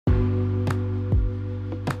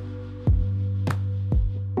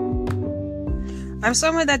I'm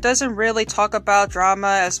someone that doesn't really talk about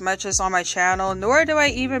drama as much as on my channel, nor do I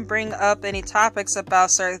even bring up any topics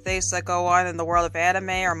about certain things that go on in the world of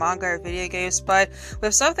anime or manga or video games, but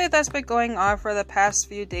with something that's been going on for the past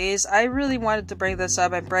few days, I really wanted to bring this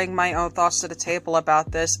up and bring my own thoughts to the table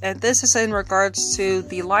about this, and this is in regards to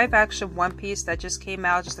the live-action One Piece that just came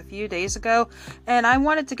out just a few days ago, and I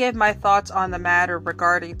wanted to give my thoughts on the matter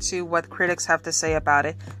regarding to what critics have to say about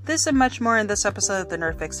it. This and much more in this episode of The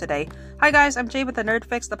Nerd Fix today. Hi guys, I'm Jay with The Nerd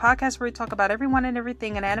Fix, the podcast where we talk about everyone and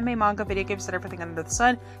everything in anime, manga, video games, and everything under the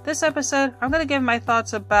sun. This episode, I'm going to give my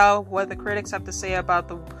thoughts about what the critics have to say about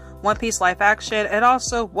the One Piece live action, and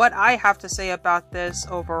also what I have to say about this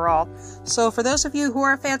overall. So for those of you who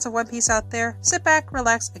are fans of One Piece out there, sit back,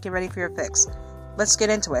 relax, and get ready for your fix. Let's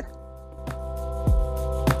get into it.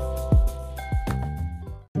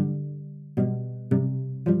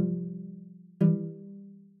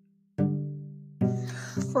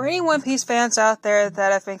 For any One Piece fans out there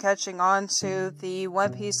that have been catching on to the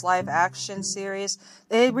One Piece live action series,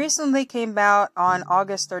 it recently came out on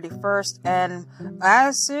August 31st, and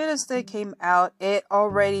as soon as they came out, it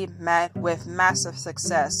already met with massive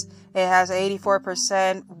success. It has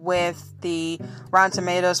 84% with the Rotten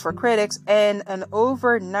Tomatoes for critics and an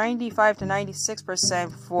over 95 to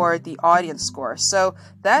 96% for the audience score. So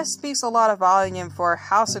that speaks a lot of volume for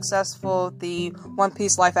how successful the One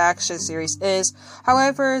Piece live action series is.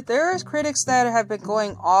 However, there are critics that have been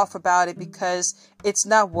going off about it because it's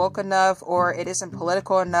not woke enough or it isn't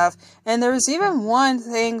political enough. And there's even one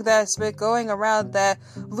thing that's been going around that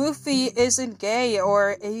Luffy isn't gay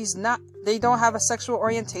or he's not. They don't have a sexual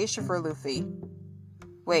orientation for Luffy.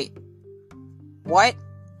 Wait. What?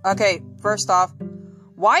 Okay, first off,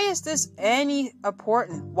 why is this any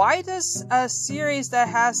important? Why does a series that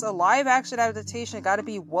has a live action adaptation gotta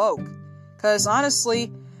be woke? Because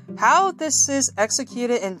honestly, how this is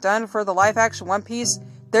executed and done for the live action One Piece,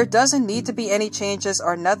 there doesn't need to be any changes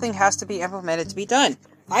or nothing has to be implemented to be done.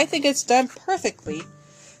 I think it's done perfectly,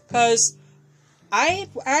 because I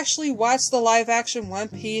actually watched the live action One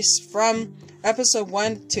Piece from episode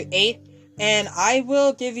 1 to 8, and I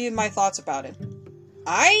will give you my thoughts about it.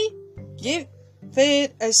 I give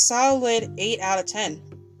it a solid 8 out of 10.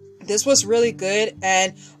 This was really good,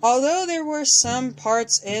 and although there were some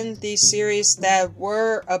parts in the series that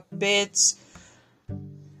were a bit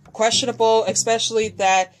questionable, especially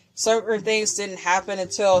that certain things didn't happen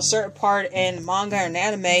until a certain part in manga and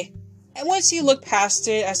anime, and once you look past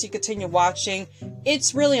it as you continue watching,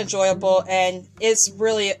 it's really enjoyable and it's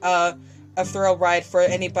really a thrill ride for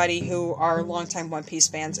anybody who are longtime One Piece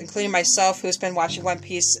fans, including myself, who's been watching One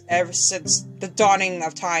Piece ever since the dawning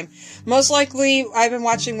of time. Most likely, I've been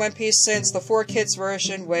watching One Piece since the 4Kids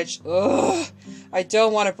version, which, I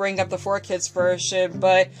don't want to bring up the 4Kids version,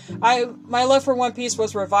 but my love for One Piece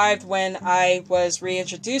was revived when I was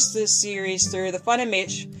reintroduced to this series through the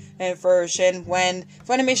Funimation version, when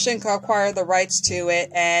Funimation acquired the rights to it,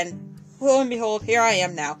 and lo and behold, here I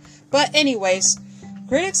am now. But anyways,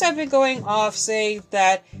 critics have been going off saying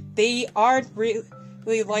that they aren't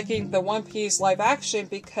really liking the One Piece live action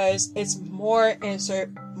because it's more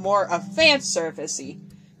of fan servicey.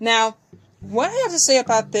 Now, what I have to say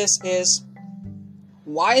about this is,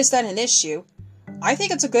 why is that an issue? I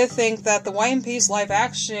think it's a good thing that the One Piece live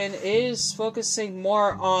action is focusing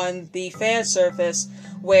more on the fan service,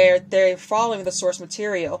 where they're following the source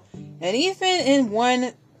material. And even in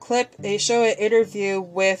one clip, they show an interview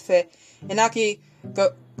with Inaki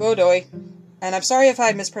Godoy, and I'm sorry if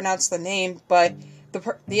I mispronounced the name, but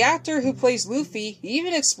the actor who plays Luffy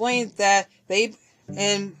even explained that they've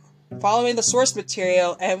been following the source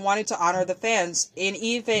material and wanting to honor the fans, and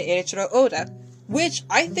even Eiichiro Oda, which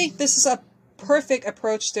I think this is a perfect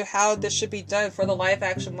approach to how this should be done for the live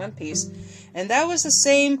action One Piece. And that was the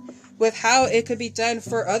same with how it could be done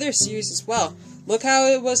for other series as well. Look how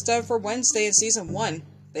it was done for Wednesday in season 1.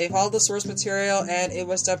 They followed the source material and it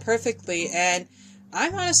was done perfectly, and I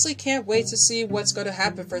honestly can't wait to see what's going to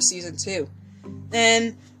happen for season 2.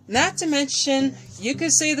 And not to mention, you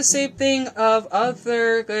could say the same thing of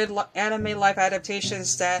other good anime live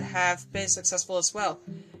adaptations that have been successful as well.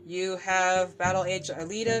 You have Battle Age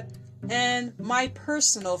Alita, and my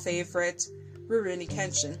personal favorite, Rurouni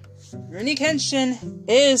Kenshin. Rurouni Kenshin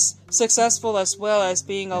is successful as well as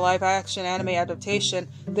being a live-action anime adaptation.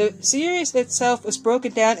 The series itself was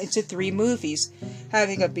broken down into 3 movies,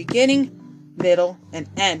 having a beginning, middle, and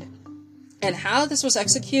end. And how this was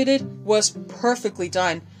executed was perfectly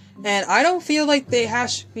done. And I don't feel like there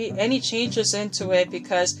has to be any changes into it,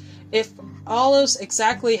 because it follows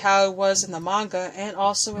exactly how it was in the manga and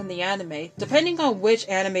also in the anime, depending on which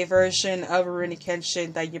anime version of Rurouni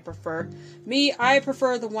Kenshin that you prefer. Me, I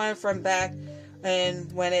prefer the one from back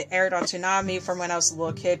and when it aired on Toonami from when I was a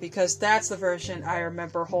little kid, because that's the version I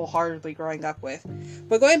remember wholeheartedly growing up with.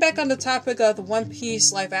 But going back on the topic of the One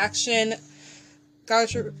Piece live action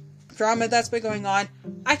drama that's been going on,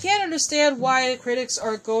 I can't understand why critics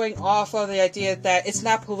are going off of the idea that it's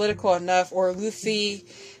not political enough, or Luffy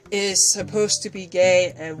is supposed to be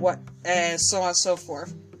gay, and so on and so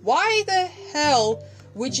forth. Why the hell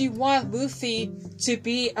would you want Luffy to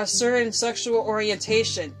be a certain sexual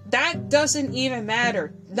orientation? That doesn't even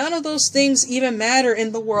matter. None of those things even matter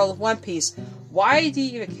in the world of One Piece. Why do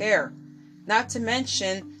you even care? Not to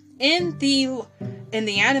mention, in the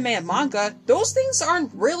anime and manga, those things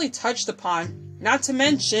aren't really touched upon. Not to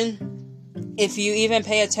mention, if you even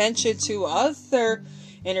pay attention to other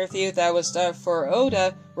interview that was done for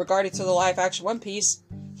Oda regarding to the live action One Piece,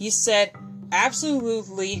 he said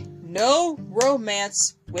absolutely no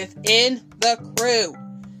romance within the crew.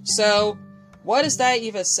 So, what does that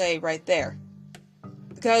even say right there?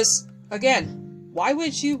 Because, again, why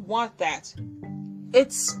would you want that?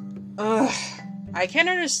 I can't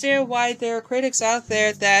understand why there are critics out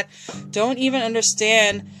there that don't even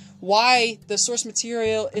understand why the source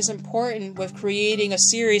material is important with creating a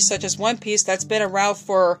series such as One Piece that's been around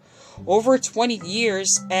for over 20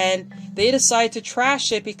 years, and they decide to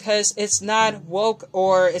trash it because it's not woke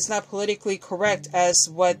or it's not politically correct as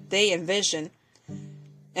what they envision.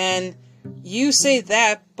 And you say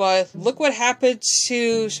that, but look what happened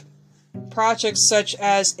to projects such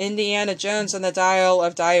as Indiana Jones and the Dial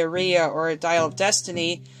of Diarrhea or Dial of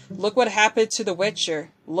Destiny. Look what happened to The Witcher.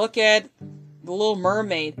 Look at The Little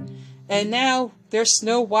Mermaid. And now there's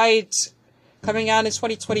Snow White coming out in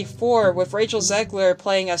 2024 with Rachel Zegler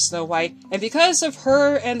playing as Snow White. And because of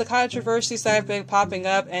her and the controversies that have been popping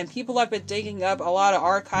up, and people have been digging up a lot of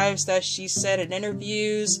archives that she said in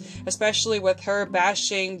interviews, especially with her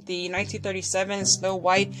bashing the 1937 Snow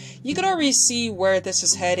White, you can already see where this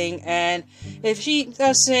is heading. And if she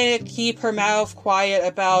doesn't keep her mouth quiet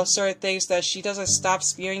about certain things that she doesn't stop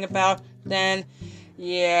spewing about, then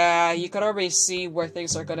yeah, you can already see where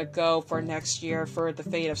things are going to go for next year for the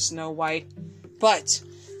fate of Snow White. But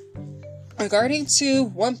regarding to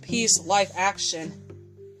One Piece live action,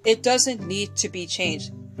 it doesn't need to be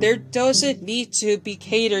changed. There doesn't need to be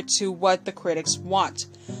catered to what the critics want.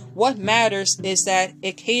 What matters is that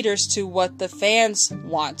it caters to what the fans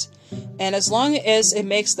want. And as long as it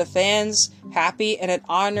makes the fans happy and it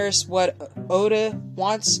honors what Oda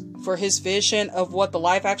wants for his vision of what the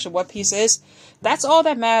live action One Piece is, that's all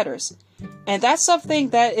that matters. And that's something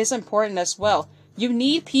that is important as well. You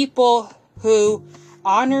need people who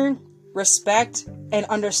honor, respect, and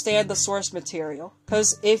understand the source material.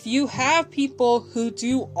 Because if you have people who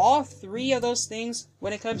do all three of those things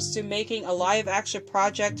when it comes to making a live action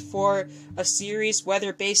project for a series,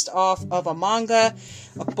 whether based off of a manga,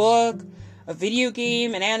 a book, a video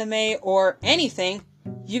game, an anime, or anything,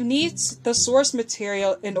 you need the source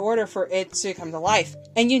material in order for it to come to life.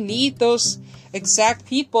 And you need those exact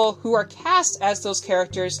people who are cast as those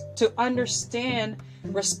characters to understand,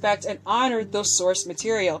 respect, and honor those source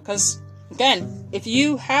material. Because, again, if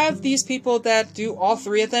you have these people that do all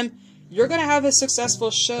three of them, you're going to have a successful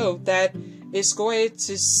show that is going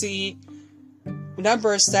to see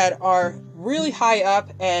numbers that are really high up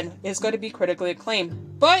and is going to be critically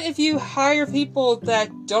acclaimed. But if you hire people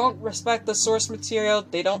that don't respect the source material,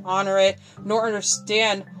 they don't honor it, nor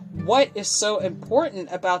understand what is so important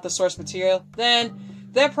about the source material, then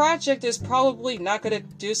that project is probably not going to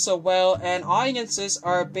do so well, and audiences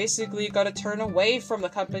are basically going to turn away from the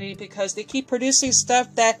company because they keep producing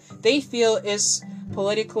stuff that they feel is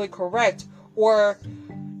politically correct, or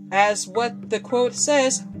as what the quote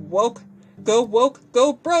says, woke, go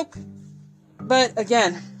broke. But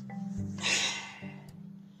again,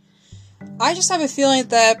 I just have a feeling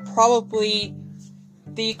that probably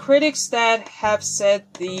the critics that have said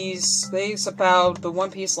these things about the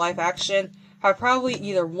One Piece live action have probably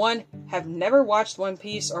either, one, have never watched One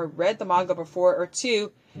Piece or read the manga before, or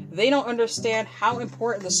two, they don't understand how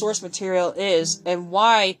important the source material is and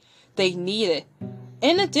why they need it.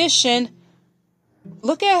 In addition,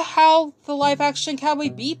 look at how the live action Cowboy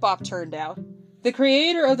Bebop turned out. The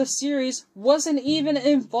creator of the series wasn't even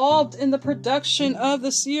involved in the production of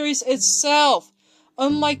the series itself.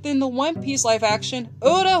 Unlike in the One Piece live action,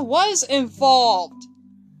 Oda was involved.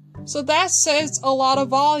 So that says a lot of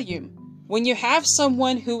volume. When you have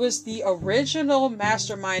someone who is the original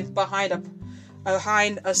mastermind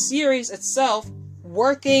behind a series itself,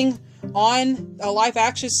 working on a live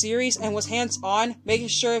action series and was hands-on, making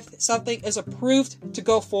sure if something is approved to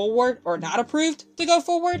go forward or not approved to go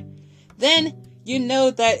forward, then you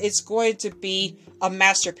know that it's going to be a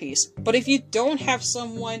masterpiece. But if you don't have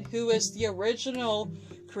someone who is the original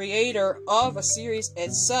creator of a series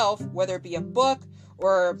itself, whether it be a book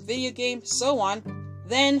or a video game, so on,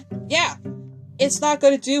 then yeah, it's not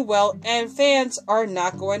going to do well and fans are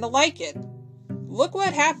not going to like it. Look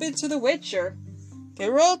what happened to The Witcher.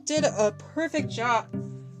 Geralt did a perfect job.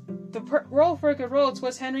 The role for Geralt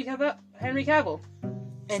was Henry Cavill,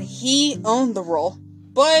 and he owned the role.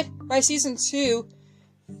 But by season 2,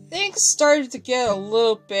 things started to get a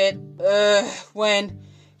little bit when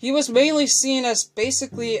he was mainly seen as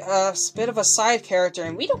basically a bit of a side character,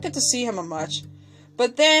 and we don't get to see him much.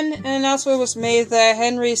 But then an announcement was made that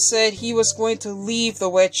Henry said he was going to leave The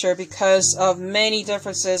Witcher because of many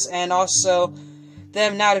differences and also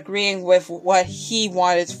them not agreeing with what he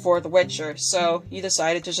wanted for The Witcher. So he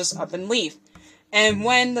decided to just up and leave. And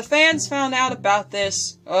when the fans found out about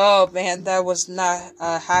this, oh man, that was not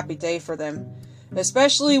a happy day for them.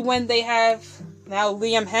 Especially when they have now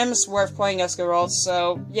Liam Hemsworth playing as Geralt,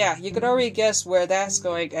 so yeah, you could already guess where that's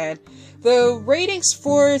going. And the ratings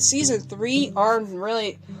for season 3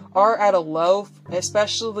 are at a low,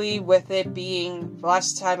 especially with it being,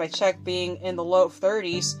 last time I checked, being in the low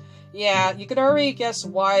 30s. Yeah, you could already guess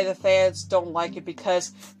why the fans don't like it,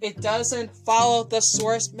 because it doesn't follow the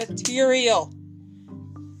source material.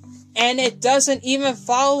 And it doesn't even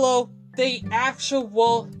follow the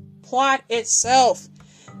actual plot itself.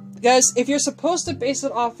 Because if you're supposed to base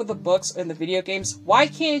it off of the books and the video games, why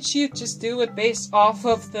can't you just do it based off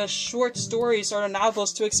of the short stories or the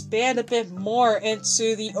novels to expand a bit more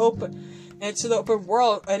into the open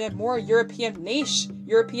world and a more European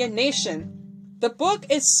nation? The book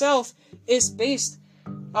itself is based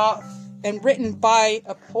and written by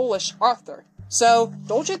a Polish author. So,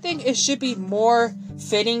 don't you think it should be more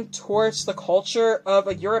fitting towards the culture of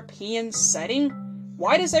a European setting?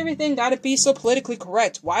 Why does everything gotta be so politically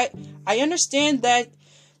correct? Why? I understand that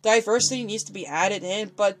diversity needs to be added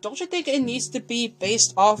in, but don't you think it needs to be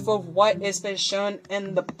based off of what has been shown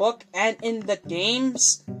in the book and in the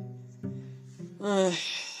games?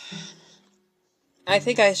 I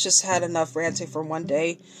think I just had enough ranting for one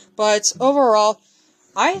day, but overall,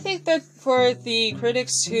 I think that for the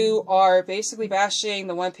critics who are basically bashing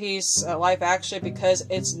the One Piece live action because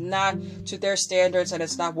it's not to their standards and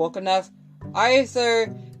it's not woke enough,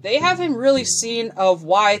 either they haven't really seen of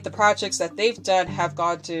why the projects that they've done have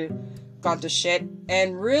gone to shit,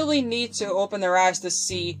 and really need to open their eyes to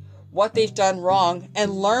see what they've done wrong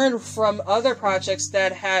and learn from other projects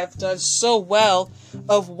that have done so well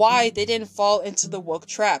of why they didn't fall into the woke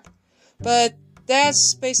trap. But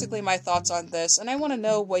that's basically my thoughts on this, and I want to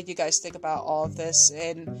know what you guys think about all of this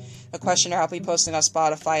in a questionnaire I'll be posting on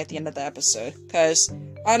Spotify at the end of the episode, because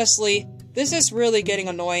honestly, this is really getting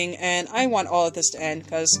annoying, and I want all of this to end,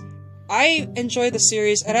 because I enjoy the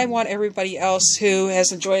series, and I want everybody else who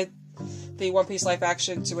has enjoyed the One Piece live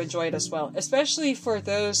action to enjoy it as well, especially for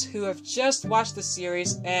those who have just watched the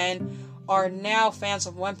series and are now fans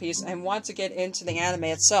of One Piece and want to get into the anime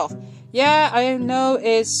itself. Yeah, I know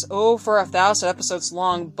it's over 1,000 episodes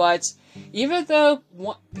long, but even though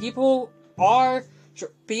people are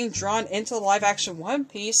being drawn into the live action One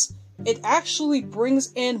Piece, it actually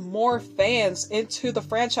brings in more fans into the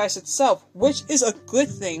franchise itself, which is a good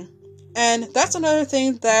thing. And that's another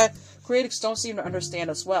thing that critics don't seem to understand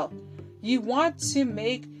as well. You want to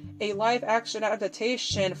make a live action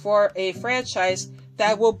adaptation for a franchise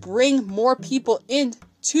that will bring more people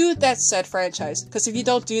into that said franchise. Because if you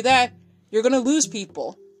don't do that, you're going to lose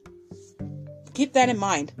people. Keep that in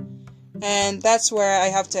mind. And that's where I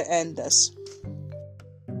have to end this.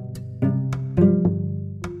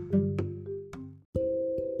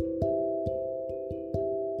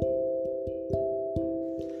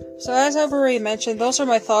 So as I've already mentioned, those are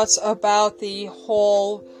my thoughts about the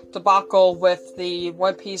whole debacle with the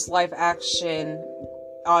One Piece live action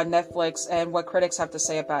on Netflix and what critics have to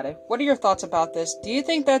say about it. What are your thoughts about this? Do you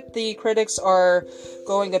think that the critics are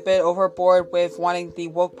going a bit overboard with wanting the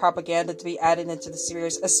woke propaganda to be added into the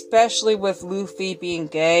series, especially with Luffy being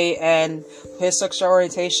gay and his sexual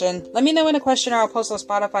orientation? Let me know in a questionnaire I'll post on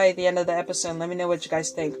Spotify at the end of the episode. Let me know what you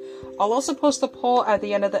guys think. I'll also post a poll at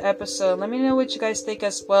the end of the episode. Let me know what you guys think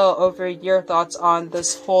as well over your thoughts on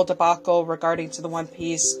this whole debacle regarding to the One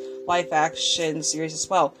Piece live action series as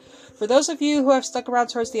well. For those of you who have stuck around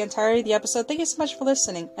towards the entirety of the episode, thank you so much for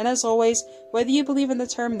listening. And as always, whether you believe in the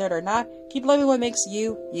term nerd or not, keep loving what makes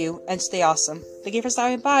you, you, and stay awesome. Thank you for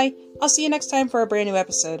stopping by. I'll see you next time for a brand new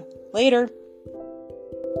episode. Later.